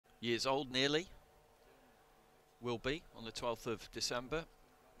years old, nearly. Will be on the 12th of December.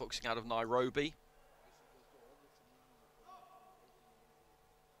 Boxing out of Nairobi.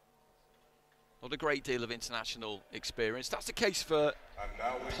 Not a great deal of international experience. That's the case for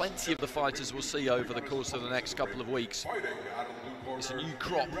plenty of the fighters we'll see over the course of the next couple of weeks. It's a new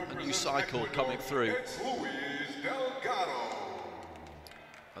crop, a new cycle coming through.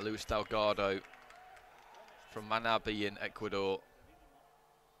 Luis Delgado from Manabi in Ecuador.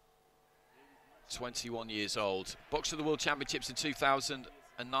 21 years old. Boxed at the World Championships in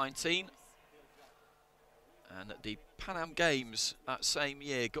 2019. And at the Pan Am Games that same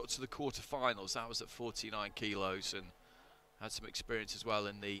year, got to the quarterfinals. That was at 49 kilos, and had some experience as well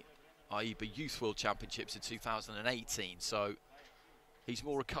in the AIBA Youth World Championships in 2018. So he's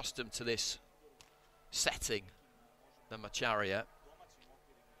more accustomed to this setting than MACHARIA.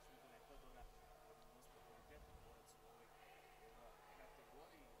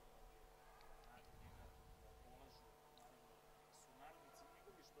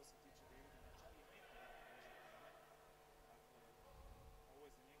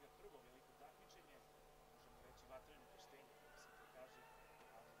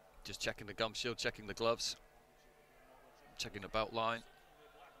 Just checking the gum shield, checking the gloves, checking the belt line.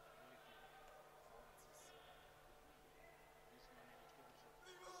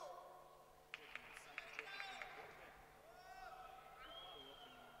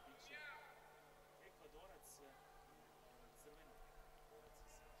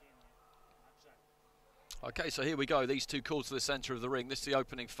 Okay, so here we go. These two called to the centre of the ring. This is the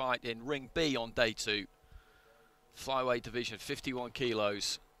opening fight in Ring B on day 2. Flyweight division, 51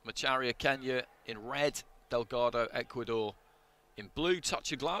 kilos. MACHARIA, Kenya in red. Delgado, Ecuador in blue.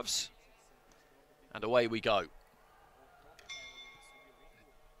 Touch of gloves. And away we go.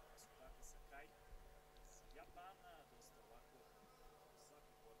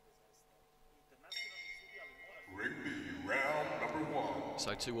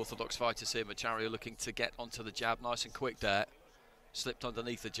 So 2 orthodox fighters here. MACHARIA looking to get onto the jab, nice and quick there. Slipped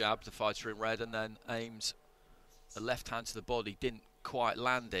underneath the jab, the fighter in red, and then aims a left hand to the body, didn't quite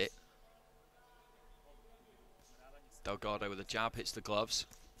land it. Delgado with a jab, hits the gloves.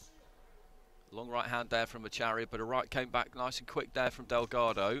 Long right hand there from MACHARIA, but a right came back nice and quick there from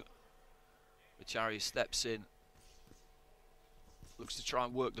Delgado. MACHARIA steps in, looks to try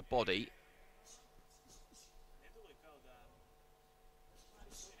and work the body.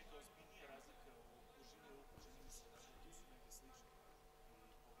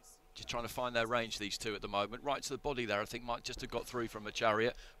 Just trying to find their range, these two at the moment. Right to the body there, I think might just have got through from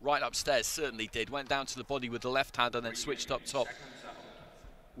MACHARIA. Right upstairs, certainly did. Went down to the body with the left hand and then switched up top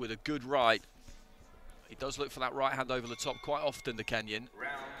with a good right. He does look for that right hand over the top quite often, the Kenyan.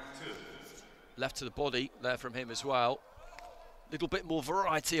 Left to the body there from him as well. Little bit more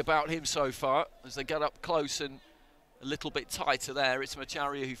variety about him so far as they get up close and a little bit tighter there. It's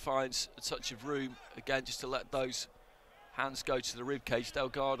MACHARIA who finds a touch of room, again, just to let those hands go to the rib cage.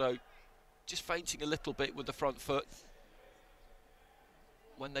 Delgado just feinting a little bit with the front foot.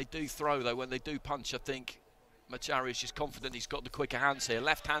 When they do throw, though, when they do punch, I think MACHARIA is just confident he's got the quicker hands here.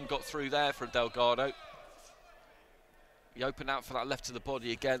 Left hand got through there from Delgado. He opened out for that left to the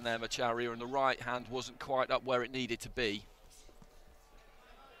body again there, MACHARIA, and the right hand wasn't quite up where it needed to be.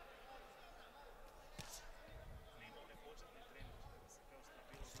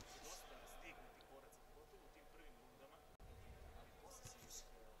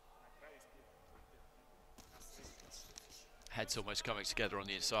 Head's almost coming together on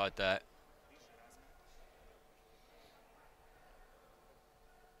the inside there.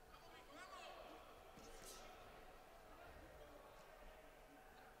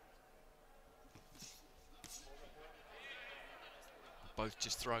 Both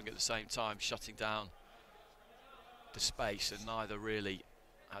just throwing at the same time, shutting down the space, and neither really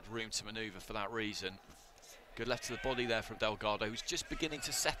had room to manoeuvre for that reason. Good left to the body there from Delgado, who's just beginning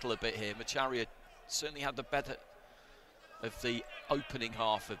to settle a bit here. MACHARIA certainly had the better of the opening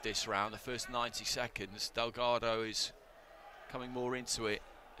half of this round, the first 90 seconds. Delgado is coming more into it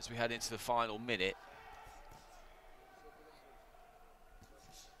as we head into the final minute.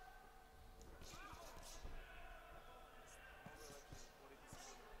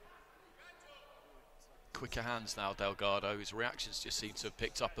 Quicker hands now, Delgado. His reactions just seem to have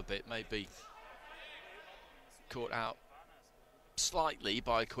picked up a bit, maybe caught out slightly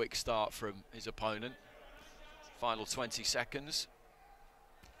by a quick start from his opponent. Final 20 seconds.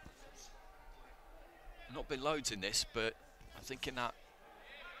 Not been loads in this, but I think in that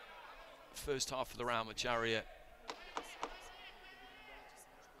first half of the round, MACHARIA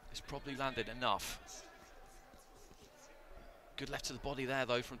has probably landed enough. Good left to the body there,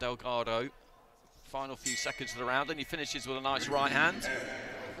 though, from Delgado. Final few seconds of the round, and he finishes with a nice right hand.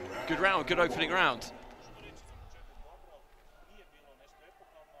 Good round, good opening round.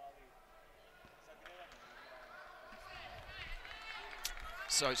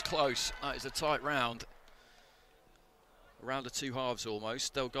 So it's close. That is a tight round. Around the two halves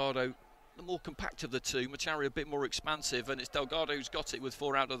almost. Delgado, the more compact of the two. MACHARIA a bit more expansive, and it's Delgado who's got it with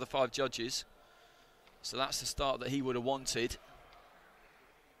 4 out of the 5 judges. So that's the start that he would have wanted.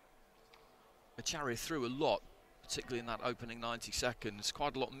 MACHARIA threw a lot, particularly in that opening 90 seconds.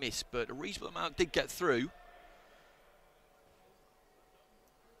 Quite a lot missed, but a reasonable amount did get through.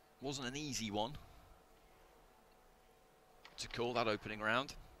 Wasn't an easy one to call, that opening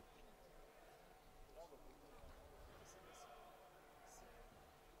round.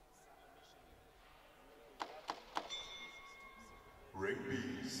 Rigby,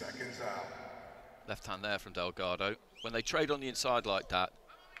 seconds out. Left hand there from Delgado. When they trade on the inside like that,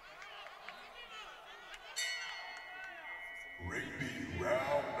 Rigby,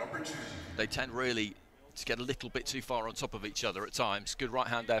 round number 2. they tend really to get a little bit too far on top of each other at times. Good right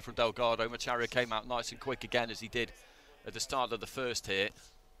hand there from Delgado. MACHARIA came out nice and quick again, as he did at the start of the first here.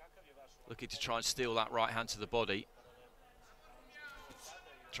 Looking to try and steal that right hand to the body.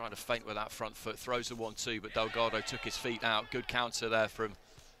 Trying to feint with that front foot. Throws a 1-2, but Delgado took his feet out. Good counter there from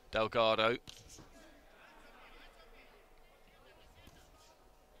Delgado.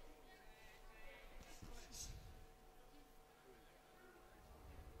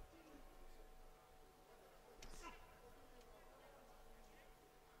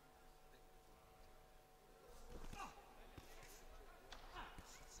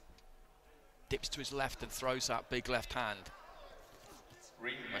 Dips to his left and throws that big left hand.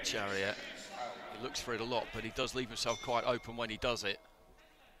 MACHARIA, he looks for it a lot, but he does leave himself quite open when he does it.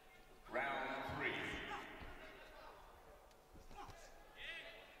 Round 3.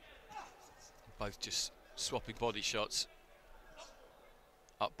 Both just swapping body shots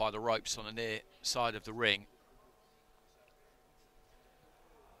up by the ropes on the near side of the ring.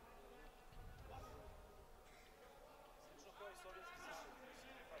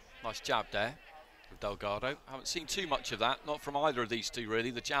 Nice jab there from Delgado. Haven't seen too much of that, not from either of these two really.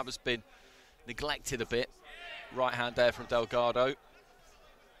 The jab has been neglected a bit. Right hand there from Delgado.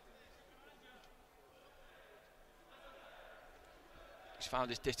 He's found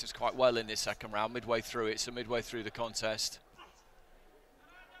his distance quite well in this second round, midway through it, so midway through the contest.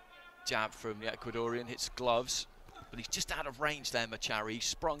 Jab from the Ecuadorian, hits gloves, but he's just out of range there, MACHARIA. He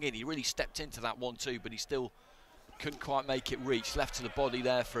sprung in, he really stepped into that 1-2, but he still couldn't quite make it reach. Left to the body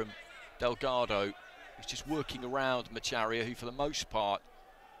there from Delgado. He's just working around MACHARIA, who for the most part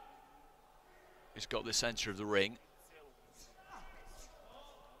has got the centre of the ring.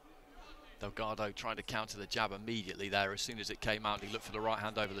 Delgado trying to counter the jab immediately there. As soon as it came out, he looked for the right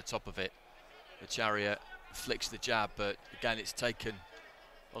hand over the top of it. MACHARIA flicks the jab, but again it's taken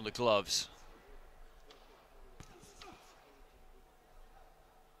on the gloves.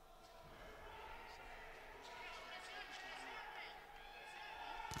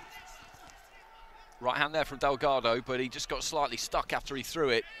 Right hand there from Delgado, but he just got slightly stuck after he threw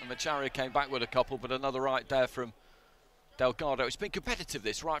it, and MACHARIA came back with a couple, but another right there from Delgado. It's been competitive,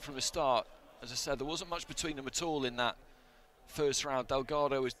 this, right from the start. As I said, there wasn't much between them at all in that first round.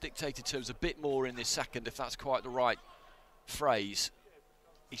 Delgado has dictated terms a bit more in this second, if that's quite the right phrase.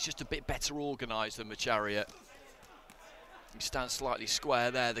 He's just a bit better organised than MACHARIA. He stands slightly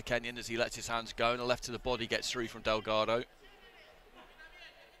square there, the Kenyan, as he lets his hands go, and a left to the body gets through from Delgado.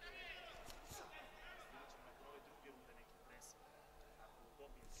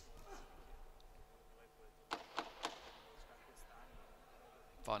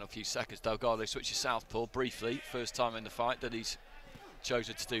 Final few seconds, Delgado switches southpaw briefly. First time in the fight that he's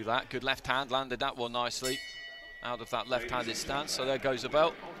chosen to do that. Good left hand, landed that one nicely out of that left-handed stance. So there goes the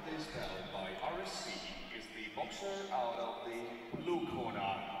belt.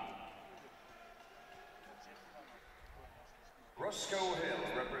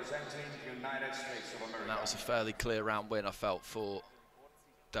 And that was a fairly clear round win, I felt, for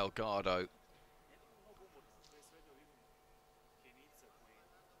Delgado.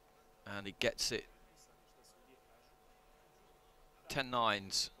 And he gets it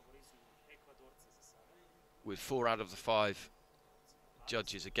 10-9s with 4 out of the 5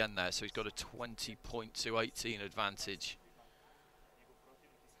 judges again there, so he's got a 20.218 advantage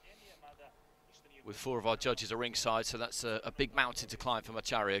with 4 of our judges are ringside, so that's a big mountain to climb for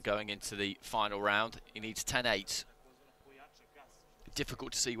MACHARIA going into the final round. He needs 10-8.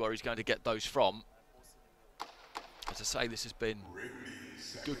 Difficult to see where he's going to get those from. As I say, this has been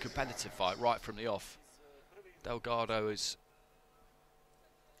a good competitive fight right from the off. Delgado has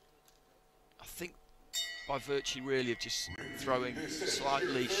think by virtue really of just throwing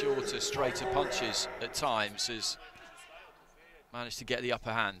slightly shorter, straighter punches at times, has managed to get the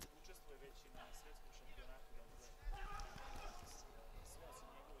upper hand.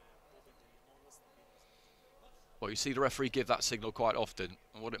 Well, you see the referee give that signal quite often,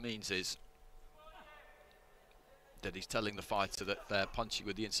 and what it means is that he's telling the fighter that they're punching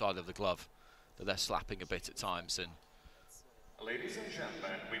with the inside of the glove, that they're slapping a bit at times, and Ladies and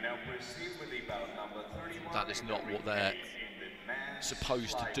gentlemen, we now proceed with the bout number 31. that is not what they're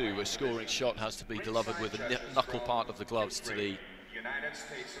supposed to do. A scoring shot has to be delivered with the knuckle part of the gloves to the United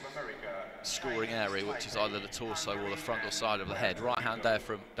States of America scoring area, which is either the torso or the frontal side of the head. Right hand there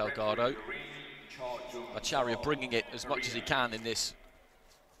from Delgado. MACHARIA bringing it as much as he can in this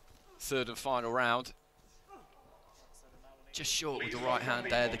third and final round. Just short with the right hand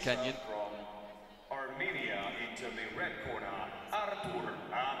there, the Kenyan. From Armenia into the red corner, Artur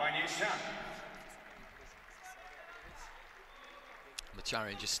Abanesyan.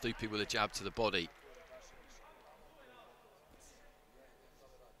 MACHARIA just stooping with a jab to the body.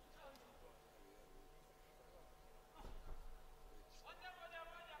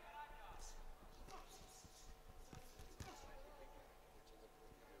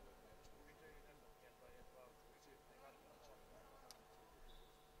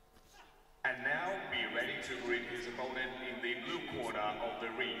 And now be ready to greet his opponent in the blue corner of the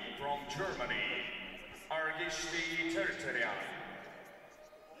ring from Germany, Argishti Terterian.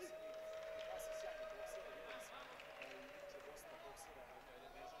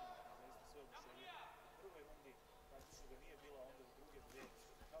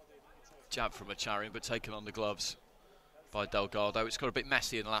 Jab from MACHARIA, but taken on the gloves by Delgado. It's got a bit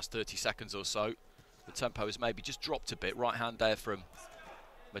messy in the last 30 seconds or so. The tempo has maybe just dropped a bit. Right hand there from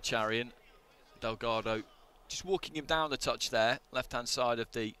MACHARIA. Delgado just walking him down the touch there, left hand side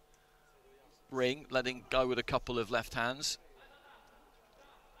of the ring, letting go with a couple of left hands.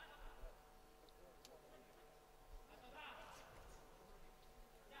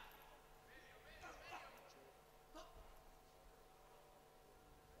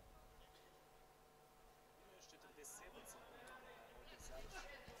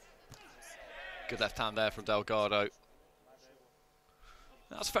 Good left hand there from Delgado.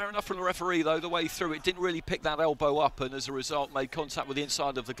 That's fair enough from the referee, though. The way through it didn't really pick that elbow up, and as a result made contact with the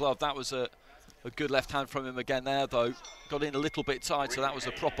inside of the glove. That was a good left hand from him again there, though. Got in a little bit tight, so that was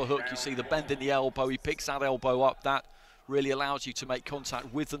a proper hook. You see the bend in the elbow. He picks that elbow up. That really allows you to make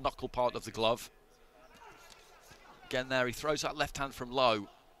contact with the knuckle part of the glove. Again there, he throws that left hand from low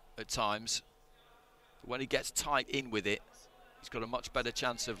at times. But when he gets tight in with it, he's got a much better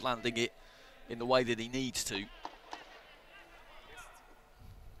chance of landing it in the way that he needs to.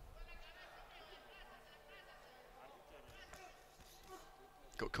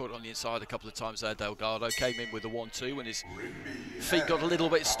 Got caught on the inside a couple of times there. Delgado came in with a 1-2 and his feet got a little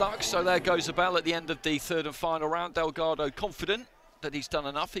bit stuck. So there goes the bell at the end of the third and final round. Delgado confident that he's done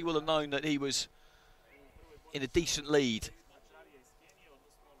enough. He will have known that he was in a decent lead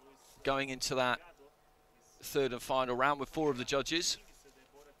going into that third and final round with 4 of the judges.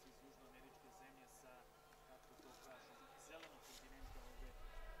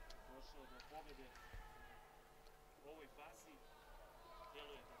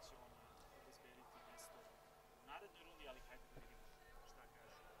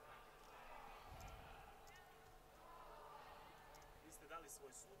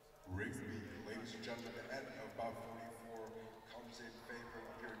 Rigby, ladies and gentlemen, the end of bout 44 comes in favor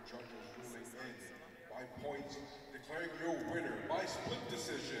of your judges ruling in by points, declaring your winner by split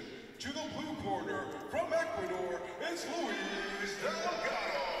decision to the blue corner from Ecuador, it's Luis Delgado.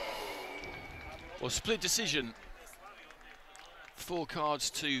 Well, split decision, 4 cards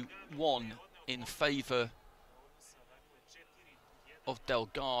to 1 in favour of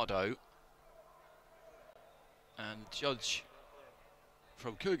Delgado, and judge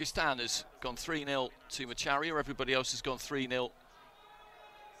from Kyrgyzstan has gone 3-0 to MACHARIA. Everybody else has gone 3-0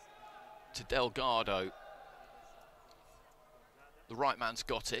 to Delgado. The right man's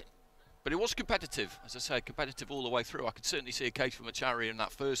got it, but it was competitive. As I say, competitive all the way through. I could certainly see a case for MACHARIA in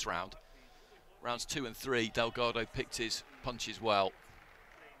that first round. Rounds 2 and 3, Delgado picked his punches well.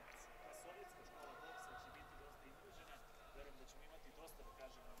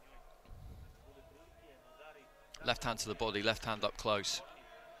 Left hand to the body, left hand up close.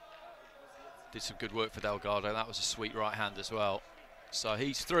 Did some good work for Delgado. That was a sweet right hand as well. So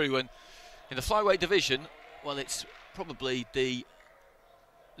he's through, and in the flyweight division, well, it's probably the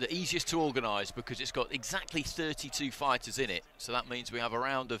easiest to organise because it's got exactly 32 fighters in it. So that means we have a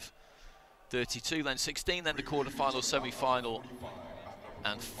round of 32, then 16, then the quarter-final, semi-final,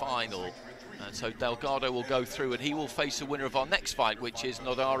 and final. And so Delgado will go through, and he will face the winner of our next fight, which is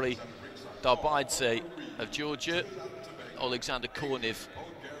Nodari Darbaidze of Georgia, Alexander Kornev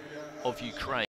of Ukraine.